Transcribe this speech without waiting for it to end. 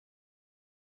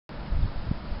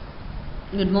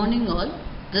Good morning all.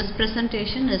 This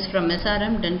presentation is from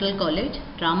SRM Dental College,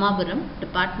 Ramapuram,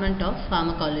 Department of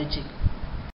Pharmacology.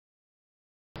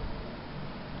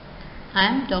 I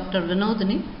am Dr.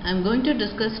 Vinodini. I am going to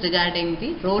discuss regarding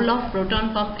the role of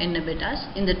proton pump inhibitors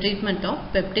in the treatment of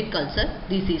peptic ulcer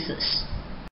diseases.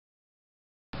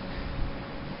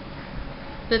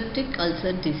 Peptic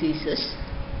ulcer diseases.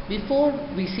 Before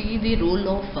we see the role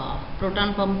of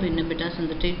proton pump inhibitors in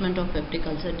the treatment of peptic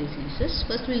ulcer diseases,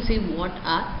 first we will see what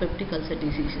are peptic ulcer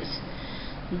diseases.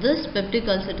 This peptic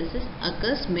ulcer disease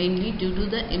occurs mainly due to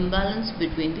the imbalance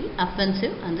between the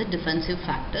offensive and the defensive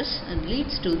factors and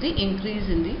leads to the increase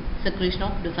in the secretion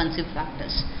of defensive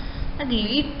factors.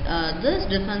 These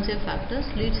defensive factors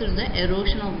leads to the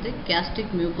erosion of the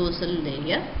gastric mucosal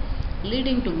layer,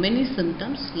 leading to many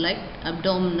symptoms like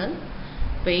abdominal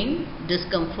pain,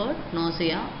 discomfort,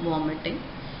 nausea, vomiting.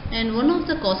 And one of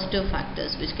the causative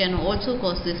factors which can also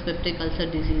cause this peptic ulcer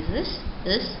diseases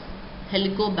is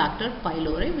Helicobacter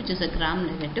pylori, which is a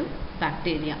gram-negative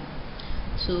bacteria.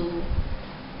 So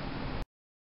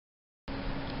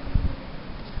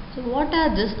what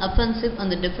are these offensive and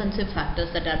the defensive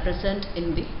factors that are present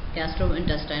in the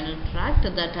gastrointestinal tract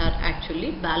that are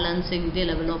actually balancing the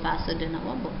level of acid in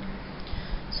our body?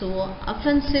 So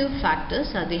offensive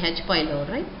factors are the H.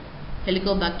 pylori,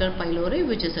 Helicobacter pylori,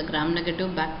 which is a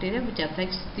gram-negative bacteria which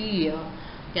affects the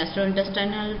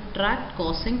gastrointestinal tract,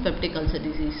 causing peptic ulcer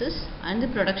diseases, and the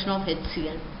production of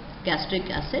HCl, gastric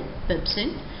acid,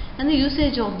 pepsin, and the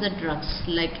usage of the drugs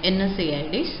like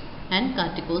NSAIDs and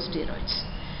corticosteroids.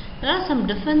 There are some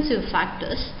defensive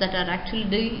factors that are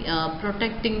actually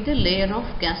protecting the layer of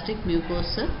gastric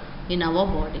mucosa in our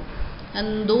body,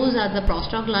 and those are the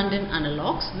prostaglandin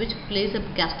analogues which plays a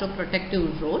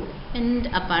gastroprotective role. And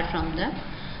apart from that,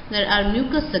 there are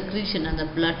mucus secretion and the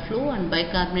blood flow and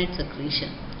bicarbonate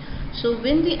secretion. So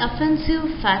when the offensive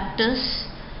factors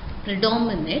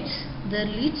predominates, there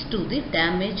leads to the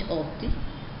damage of the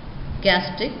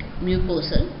gastric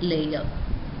mucosal layer,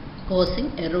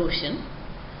 causing erosion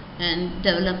and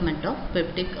development of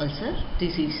peptic ulcer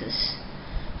diseases.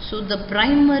 So the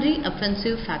primary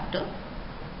offensive factor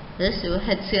is your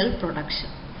HCl production.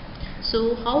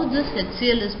 So how this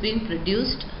HCl is being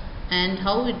produced and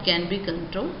how it can be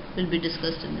controlled will be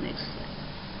discussed in the next slide.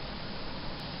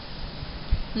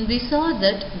 We saw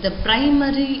that the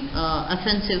primary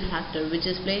offensive factor which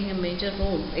is playing a major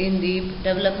role in the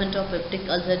development of peptic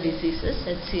ulcer diseases is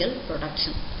HCl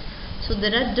production. So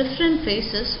there are different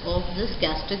phases of this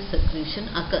gastric secretion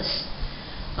occurs.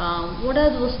 What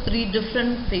are those three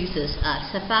different phases? Are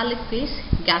cephalic phase,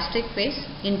 gastric phase,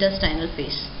 intestinal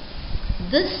phase.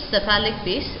 This cephalic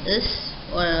phase is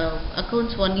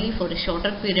accounts only for a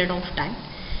shorter period of time,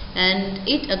 and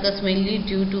it occurs mainly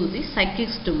due to the psychic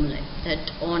stimuli, that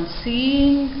on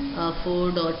seeing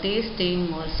food or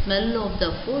tasting or smell of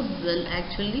the food will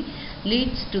actually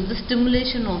leads to the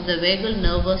stimulation of the vagal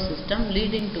nervous system,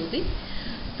 leading to the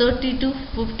 30 to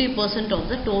 50% of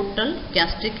the total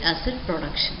gastric acid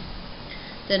production.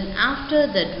 Then after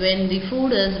that, when the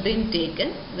food is being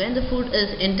taken, when the food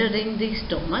is entering the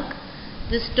stomach,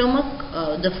 the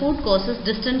food causes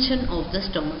distension of the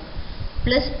stomach.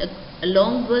 Plus,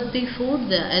 along with the food,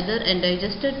 the other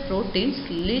undigested proteins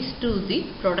leads to the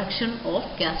production of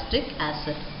gastric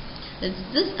acid.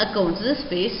 This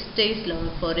phase stays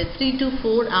long for a 3 to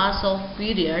 4 hours of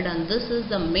period, and this is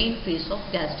the main phase of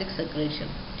gastric secretion.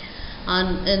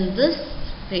 And in this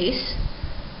phase,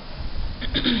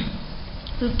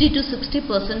 50 to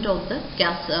 60% of the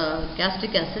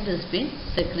gastric acid is being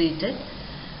secreted.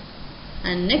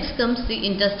 And next comes the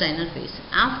intestinal phase.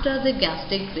 After the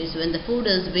gastric phase, when the food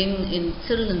is being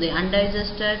still in the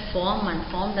undigested form and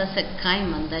formed as a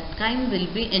chyme, and that chyme will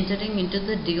be entering into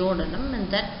the duodenum, and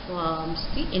that forms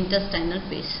the intestinal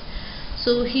phase.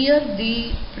 So here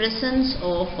the presence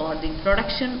of or the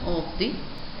production of the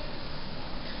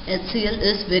HCl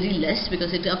is very less,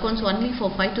 because it accounts only for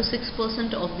 5 to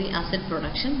 6% of the acid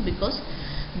production, because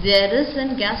there is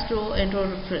an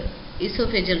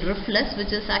gastroesophageal reflux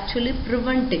which is actually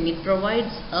preventing. It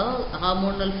provides a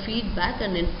hormonal feedback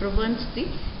and it prevents the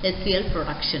HCl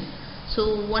production.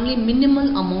 So only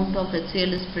minimal amount of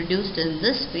HCl is produced in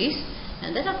this phase,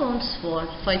 and that accounts for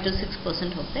 5 to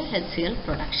 6% of the HCl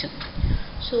production.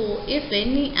 So if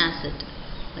any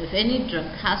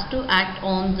drug has to act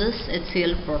on this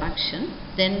HCl production,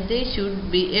 then they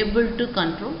should be able to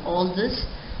control all these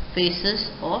phases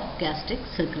of gastric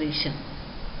secretion.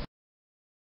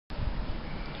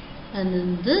 And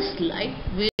in this slide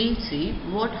we will see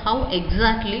how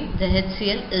exactly the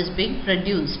HCl is being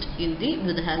produced with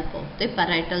the help of the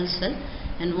parietal cell,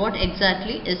 and what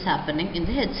exactly is happening in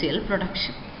the HCl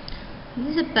production.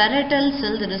 This is a parietal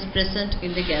cell that is present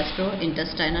in the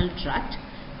gastrointestinal tract.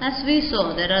 As we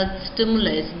saw, there are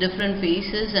stimuli, different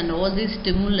phases, and all these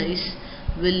stimuli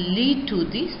will lead to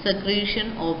the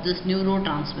secretion of this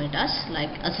neurotransmitters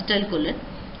like acetylcholine.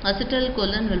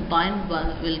 Acetylcholine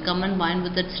will come and bind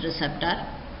with its receptor,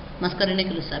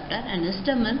 muscarinic receptor, and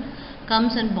histamine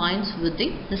comes and binds with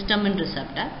the histamine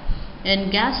receptor, and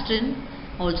gastrin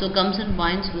also comes and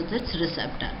binds with its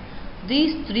receptor.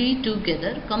 These three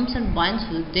together comes and binds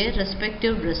with their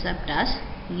respective receptors,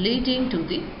 leading to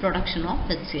the production of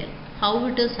HCl. How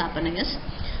it is happening is,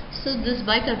 so this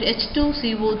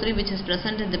H2CO3 which is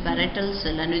present in the parietal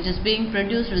cell and which is being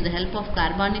produced with the help of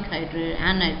carbonic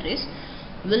anhydrase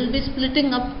will be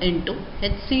splitting up into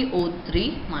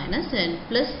HCO3 minus and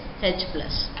plus H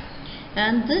plus,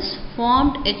 and this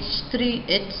formed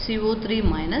HCO3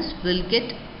 minus will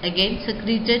get again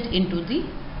secreted into the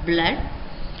blood,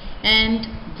 and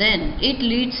then it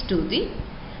leads to the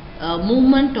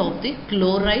movement of the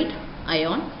chloride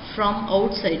ion from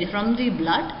outside, from the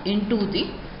blood into the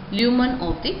lumen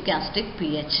of the gastric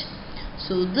pH.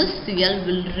 So this Cl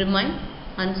will remain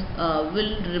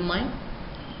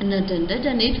unattended,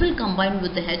 and it will combine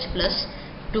with the H plus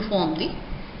to form the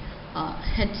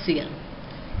HCl.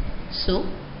 So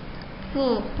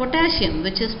potassium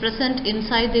which is present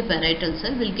inside the parietal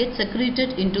cell will get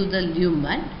secreted into the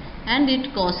lumen, and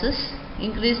it causes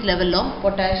increased level of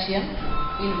potassium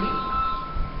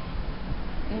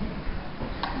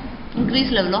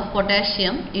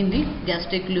in the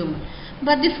gastric lumen.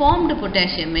 But the formed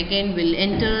potassium again will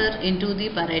enter into the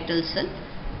parietal cell.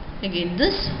 Again,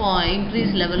 this for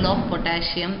increased level of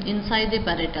potassium inside the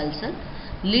parietal cell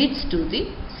leads to the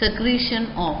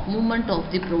secretion of movement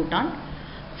of the proton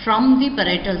from the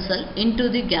parietal cell into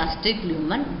the gastric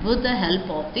lumen with the help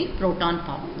of the proton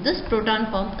pump. This proton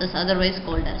pump is otherwise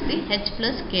called as the H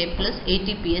plus K plus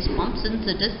ATPase pump, since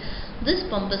this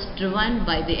pump is driven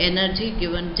by the energy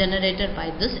generated by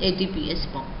this ATPase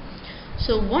pump.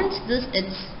 So once this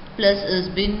H plus is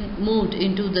been moved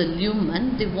into the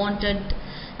lumen, the wanted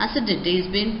acidity is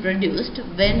being produced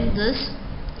when this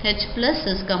H plus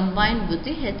is combined with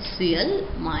the Cl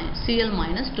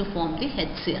minus to form the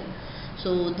HCl.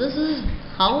 So this is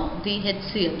how the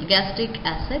HCl, gastric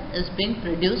acid, is being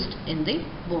produced in the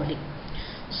body.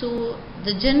 So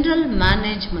the general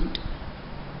management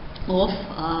of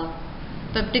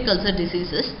peptic ulcer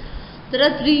diseases, there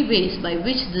are three ways by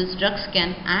which these drugs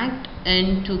can act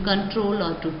and to control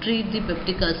or to treat the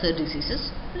peptic ulcer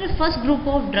diseases. The first group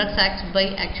of drugs acts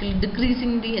by actually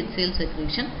decreasing the HCl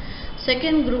secretion.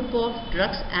 Second group of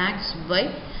drugs acts by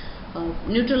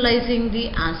neutralizing the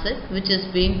acid which is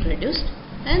being produced,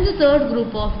 and the third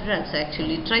group of drugs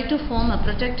actually try to form a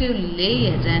protective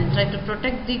layer and try to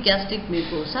protect the gastric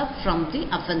mucosa from the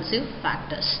offensive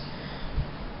factors.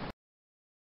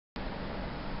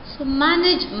 So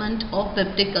management of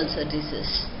peptic ulcer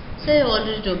disease. Say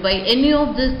already told, by any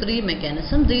of these three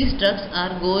mechanisms, these drugs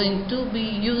are going to be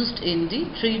used in the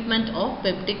treatment of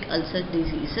peptic ulcer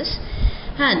diseases.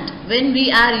 And when we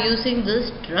are using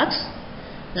these drugs,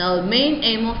 the main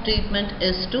aim of treatment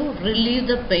is to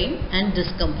relieve the pain and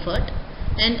discomfort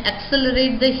and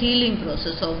accelerate the healing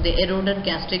process of the eroded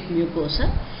gastric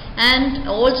mucosa, and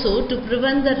also to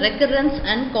prevent the recurrence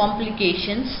and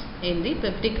complications in the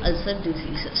peptic ulcer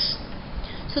diseases.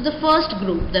 So the first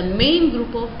group, the main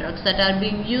group of drugs that are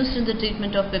being used in the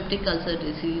treatment of peptic ulcer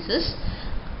diseases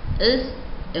is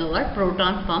our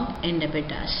proton pump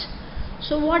inhibitors.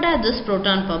 So what are these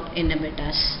proton pump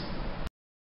inhibitors?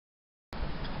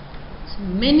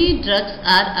 Many drugs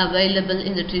are available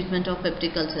in the treatment of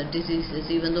peptic ulcer diseases.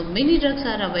 Even though many drugs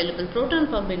are available, proton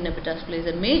pump inhibitors plays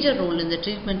a major role in the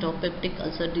treatment of peptic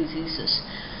ulcer diseases.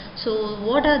 So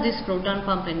what are these proton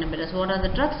pump inhibitors? What are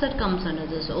the drugs that comes under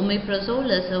this? Omeprazole,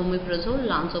 esomeprazole,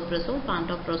 lansoprazole,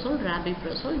 pantoprazole,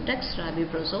 rabeprazole,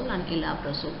 dextrabeprazole, and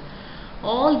elaprazole.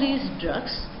 All these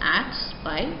drugs acts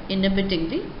by inhibiting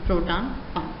the proton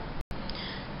pump.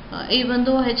 Even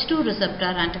though H2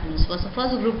 receptor antagonist was the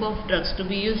first group of drugs to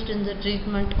be used in the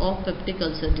treatment of peptic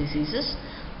ulcer diseases,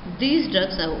 these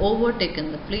drugs have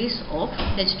overtaken the place of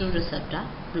H2 receptor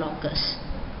blockers.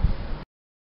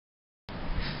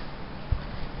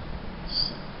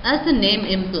 As the name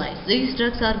implies, these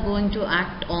drugs are going to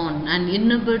act on and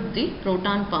inhibit the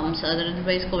proton pumps,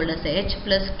 otherwise called as the H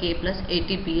plus K plus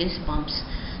ATPase pumps.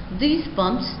 These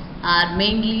pumps are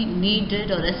mainly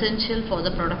needed or essential for the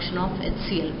production of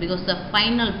HCl, because the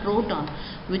final proton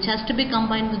which has to be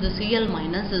combined with the Cl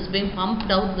minus is being pumped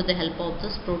out with the help of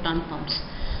this proton pumps.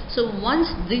 So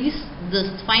once this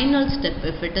final step,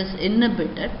 if it is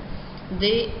inhibited,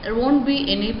 there won't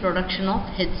be any production of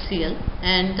HCl,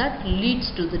 and that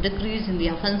leads to the decrease in the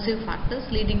offensive factors,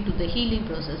 leading to the healing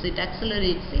process. It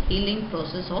accelerates the healing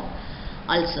process of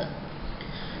ulcer.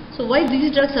 So why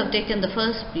these drugs have taken the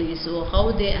first place, or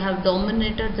how they have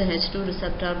dominated the H2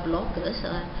 receptor blockers,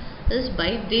 is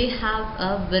by they have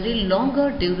a very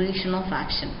longer duration of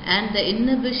action, and the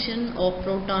inhibition of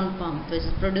proton pump which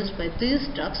is produced by these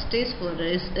drugs stays for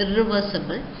is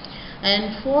irreversible,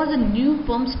 and for the new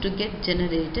pumps to get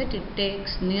generated it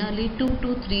takes nearly 2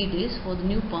 to 3 days for the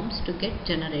new pumps to get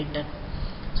generated.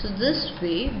 So this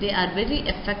way they are very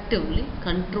effectively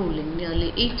controlling nearly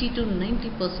 80 to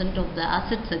 90% of the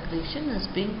acid secretion is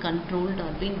being controlled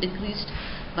or being decreased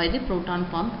by the proton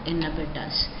pump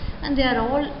inhibitors, and they are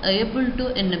all able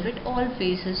to inhibit all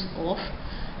phases of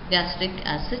gastric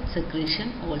acid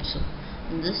secretion also.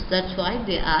 And that's why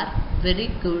they are very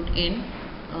good in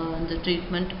the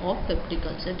treatment of peptic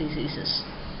ulcer diseases.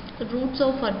 The routes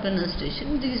of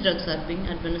administration, these drugs are being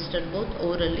administered both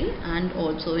orally and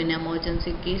also in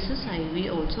emergency cases IV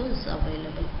also is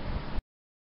available.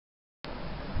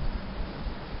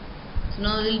 So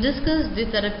now we will discuss the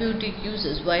therapeutic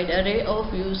uses, wide array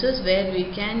of uses where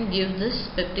we can give this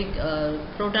peptic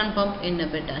proton pump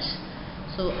inhibitors.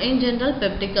 So in general,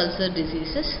 peptic ulcer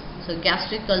diseases, so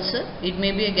gastric ulcer, it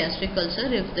may be a gastric ulcer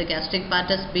if the gastric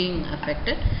part is being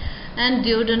affected, and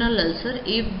duodenal ulcer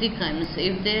if the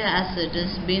acid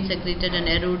is being secreted and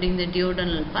eroding the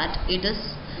duodenal part, it is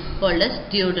called as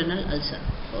duodenal ulcer.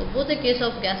 So both the case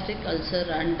of gastric ulcer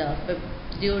and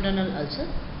duodenal ulcer,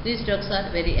 these drugs are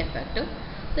very effective.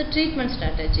 The treatment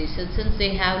strategies, since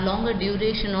they have longer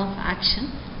duration of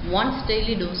action, once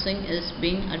daily dosing is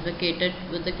being advocated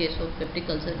with the case of peptic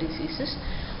ulcer diseases,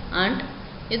 and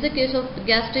in the case of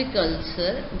gastric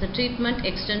ulcer, the treatment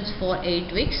extends for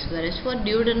 8 weeks, whereas for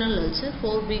duodenal ulcer,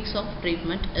 4 weeks of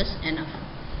treatment is enough.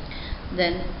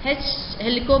 Then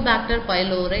Helicobacter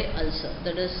pylori ulcer,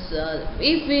 that is,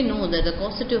 if we know that the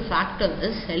causative factor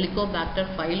is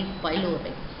Helicobacter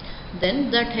pylori, then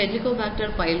that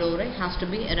Helicobacter pylori has to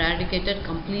be eradicated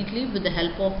completely with the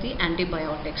help of the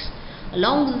antibiotics.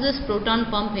 Along with this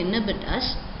proton pump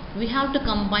inhibitors, we have to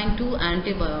combine 2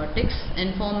 antibiotics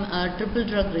and form a triple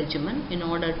drug regimen in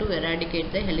order to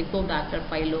eradicate the Helicobacter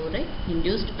pylori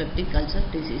induced peptic ulcer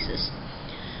diseases.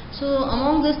 So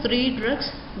among these 3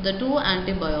 drugs, the 2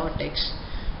 antibiotics,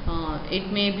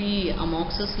 it may be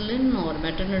amoxicillin or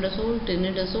metronidazole,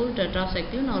 tinidazole,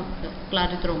 tetracycline or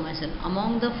clarithromycin.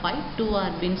 Among the 5, 2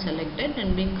 are being selected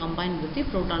and being combined with the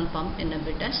proton pump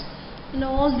inhibitors. And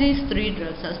all these 3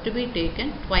 drugs has to be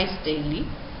taken twice daily,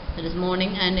 that is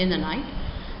morning and in the night,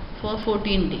 for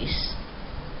 14 days.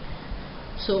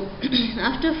 So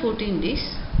after 14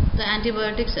 days the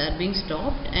antibiotics are being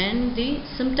stopped and the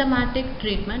symptomatic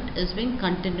treatment is being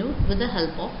continued with the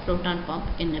help of proton pump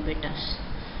inhibitors.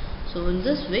 So in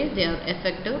this way they are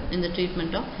effective in the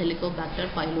treatment of Helicobacter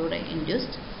pylori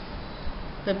induced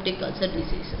peptic ulcer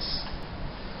diseases.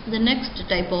 The next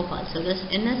type of ulcer is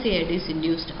NSAIDs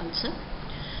induced ulcer.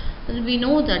 We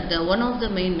know that one of the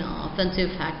main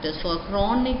offensive factors for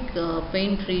chronic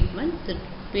pain treatment, the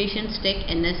patients take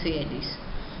NSAIDs.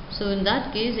 So in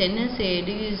that case,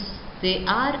 NSAIDs, they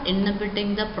are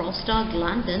inhibiting the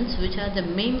prostaglandins, which are the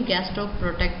main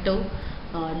gastroprotective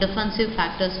defensive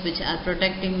factors which are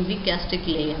protecting the gastric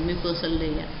layer, mucosal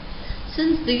layer.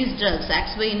 Since these drugs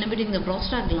act by inhibiting the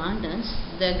prostaglandins,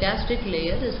 the gastric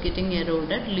layer is getting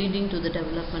eroded, leading to the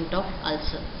development of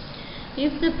ulcer.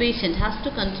 If the patient has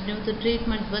to continue the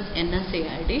treatment with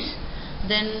NSAIDs,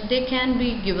 then they can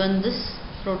be given this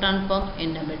proton pump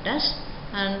inhibitors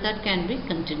and that can be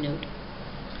continued.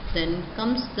 Then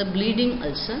comes the bleeding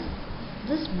ulcer.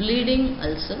 This bleeding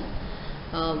ulcer,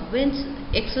 when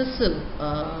excessive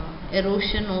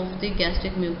erosion of the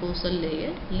gastric mucosal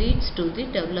layer leads to the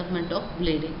development of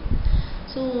bleeding.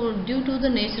 So due to the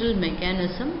natural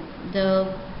mechanism,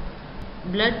 the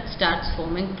blood starts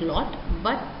forming clot,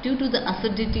 but due to the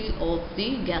acidity of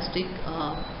the gastric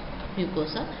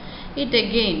mucosa, it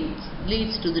again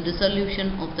leads to the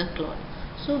dissolution of the clot.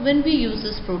 So when we use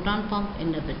this proton pump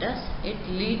inhibitors, it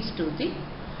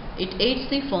aids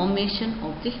the formation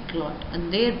of the clot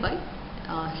and thereby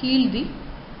heal the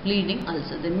bleeding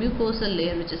ulcer. The mucosal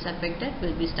layer which is affected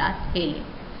will be start healing.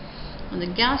 And the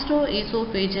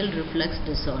gastroesophageal reflux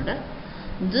disorder,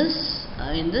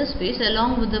 in this phase,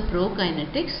 along with the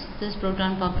prokinetics, this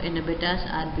proton pump inhibitors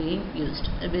are being used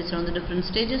based on the different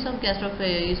stages of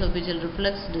gastroesophageal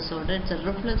reflux disorder. It's a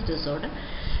reflux disorder.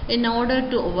 In order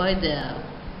to avoid the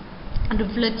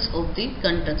reflux of the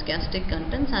contents, gastric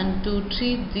contents, and to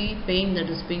treat the pain that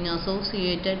is being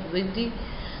associated with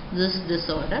this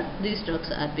disorder, these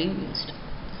drugs are being used.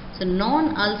 So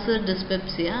non-ulcer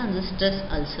dyspepsia and the stress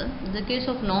ulcer. In the case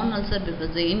of non-ulcer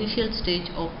dyspepsia, the initial stage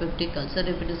of peptic ulcer,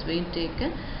 if it is being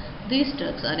taken, these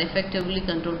drugs are effectively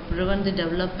controlled to prevent the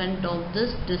development of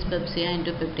this dyspepsia into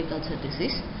peptic ulcer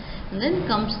disease. And then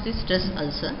comes the stress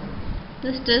ulcer.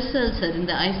 The stress ulcer in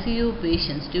the ICU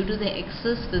patients, due to the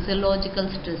excess physiological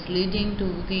stress leading to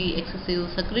the excessive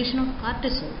secretion of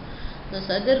cortisol, this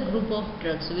other group of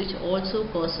drugs which also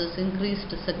causes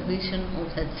increased secretion of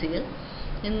HCl.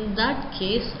 In that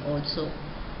case also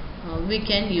we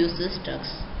can use these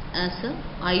drugs as a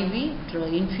IV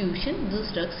drug infusion. These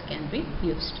drugs can be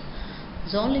used.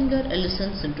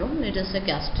 Zollinger-Ellison syndrome, it is a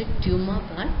gastric tumor,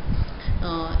 but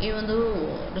even though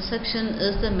resection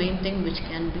is the main thing which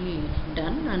can be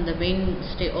done and the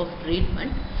mainstay of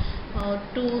treatment,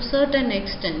 to a certain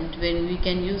extent when we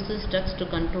can use these drugs to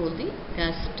control the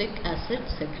gastric acid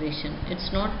secretion.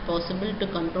 It's not possible to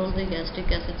control the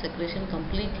gastric acid secretion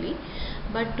completely,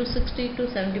 but to 60 to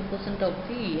 70% of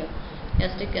the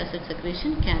gastric acid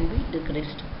secretion can be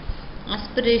decreased.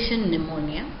 Aspiration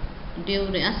pneumonia,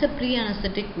 as a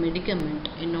pre-anesthetic medicament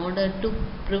in order to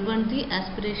prevent the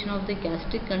aspiration of the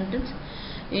gastric contents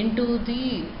into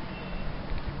the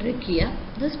trachea,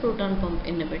 this proton pump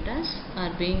inhibitors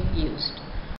are being used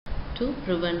to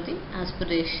prevent the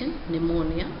aspiration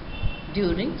pneumonia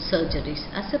during surgeries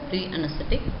as a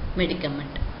pre-anesthetic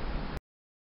medicament.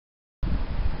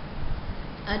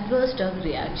 Adverse drug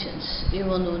reactions.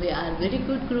 Even though they are very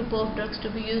good group of drugs to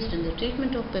be used in the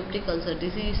treatment of peptic ulcer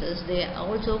diseases, they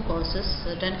also causes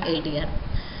certain ADR.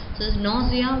 So it's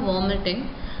nausea,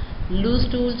 vomiting, loose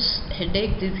stools,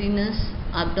 headache, dizziness,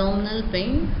 abdominal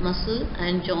pain, muscle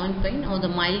and joint pain, or the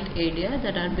mild ADR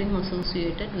that are being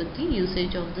associated with the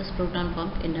usage of this proton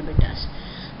pump inhibitors.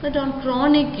 But on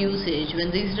chronic usage,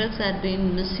 when these drugs are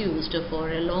being misused for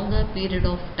a longer period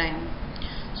of time,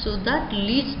 so that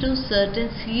leads to certain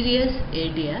serious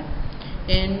ADR.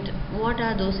 And what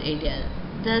are those ADR?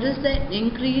 There is the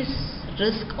increased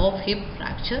risk of hip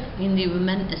fracture in the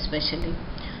women especially.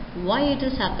 Why it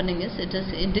is happening is, it is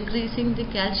decreasing the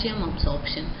calcium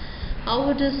absorption. How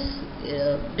it is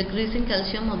decreasing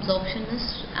calcium absorption is,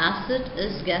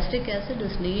 gastric acid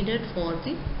is needed for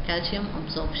the calcium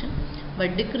absorption,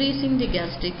 but decreasing the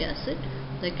gastric acid,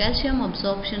 the calcium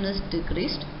absorption is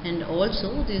decreased, and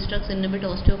also these drugs inhibit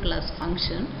osteoclast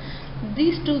function.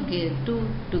 These two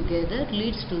together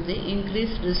leads to the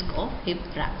increased risk of hip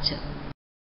fracture.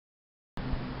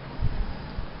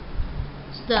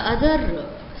 So the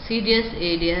other serious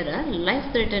ADR are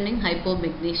life-threatening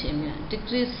hypomagnesemia.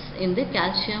 Decrease in the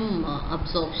calcium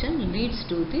absorption leads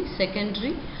to the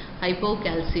secondary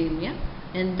hypocalcemia,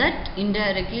 and that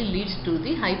indirectly leads to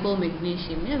the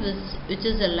hypomagnesemia, which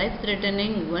is a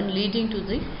life-threatening one, leading to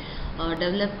the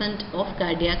development of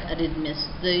cardiac arrhythmias.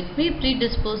 It may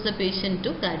predispose the patient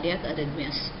to cardiac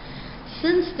arrhythmias.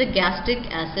 Since the gastric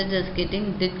acid is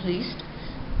getting decreased,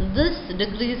 this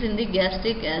decrease in the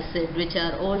gastric acid, which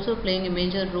are also playing a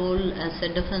major role as a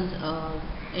defense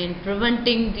in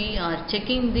preventing or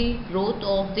checking the growth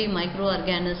of the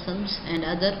microorganisms and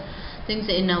other things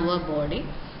in our body,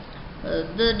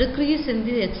 the decrease in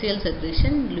the HCl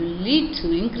secretion will lead to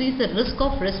increase the risk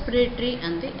of respiratory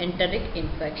and the enteric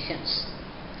infections.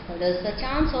 Thus, the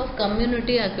chance of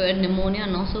community acquired pneumonia,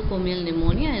 nosocomial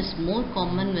pneumonia, is more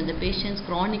common when the patient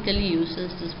chronically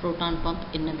uses this proton pump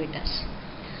inhibitors.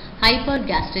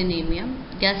 Hypergastrinemia.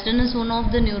 Gastrin is one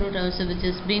of the neurotransmitters which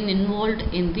has been involved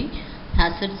in the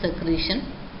acid secretion,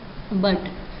 but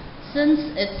since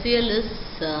HCl is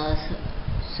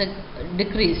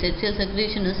HCl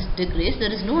secretion is decreased,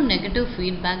 there is no negative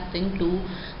feedback thing to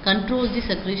control the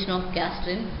secretion of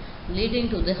gastrin, leading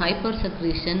to the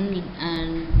hypersecretion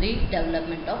and the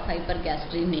development of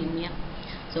hypergastrinemia.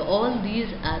 So all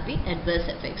these are the adverse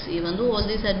effects. Even though all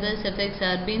these adverse effects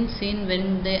are being seen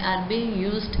when they are being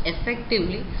used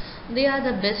effectively, they are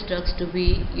the best drugs to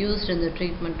be used in the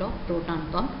treatment of proton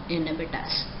pump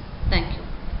inhibitors. Thank you.